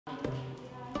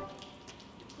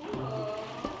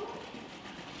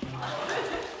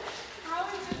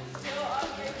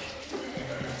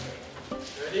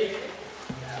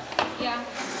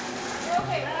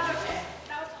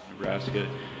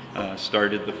Nebraska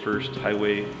started the first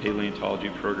highway paleontology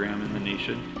program in the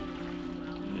nation.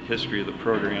 In the history of the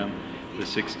program, the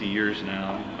 60 years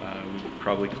now, we've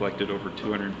probably collected over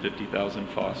 250,000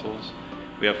 fossils.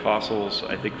 We have fossils,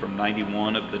 I think, from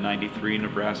 91 of the 93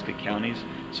 Nebraska counties.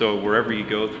 So wherever you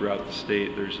go throughout the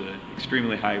state, there's an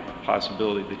extremely high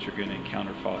possibility that you're going to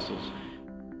encounter fossils.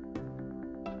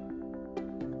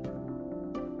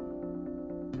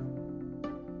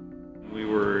 We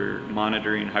were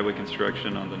monitoring highway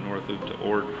construction on the North Loop to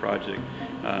Ord project.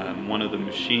 One of the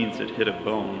machines that hit a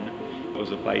bone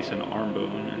was a bison arm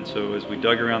bone, and so as we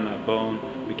dug around that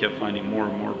bone, we kept finding more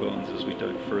and more bones as we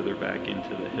dug further back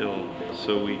into the hill.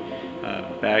 So we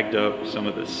bagged up some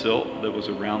of the silt that was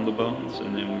around the bones,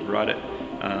 and then we brought it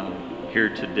here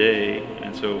today.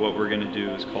 And so what we're going to do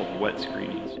is called wet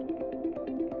screenings.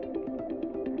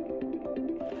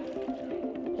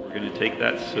 We're going to take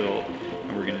that silt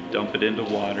and we're going to dump it into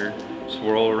water,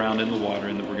 swirl around in the water,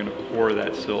 and then we're going to pour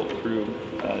that silt through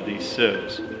these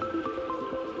sieves.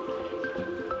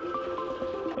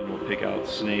 And we'll pick out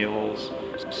snails,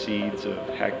 seeds of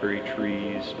hackberry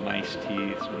trees, mice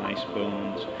teeth, mice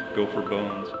bones, gopher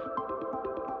bones.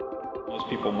 Most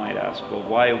people might ask, well,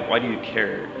 why do you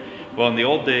care? Well, in the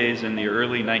old days, in the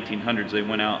early 1900s, they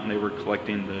went out and they were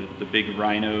collecting the big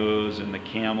rhinos and the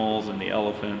camels and the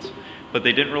elephants, but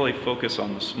they didn't really focus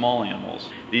on the small animals.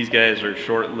 These guys are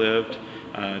short-lived.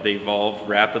 They evolve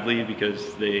rapidly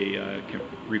because they can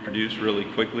reproduce really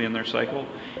quickly in their cycle,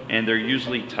 and they're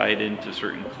usually tied into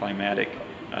certain climatic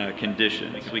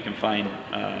conditions. We can find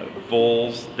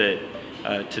voles that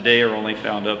today are only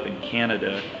found up in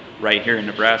Canada, right here in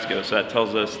Nebraska. So that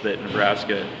tells us that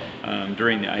Nebraska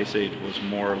during the Ice Age was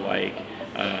more like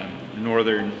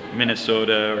northern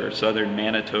Minnesota or southern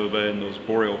Manitoba and those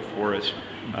boreal forest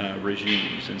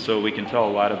regimes. And so we can tell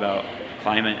a lot about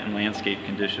climate and landscape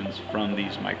conditions from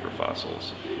these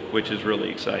microfossils, which is really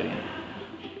exciting.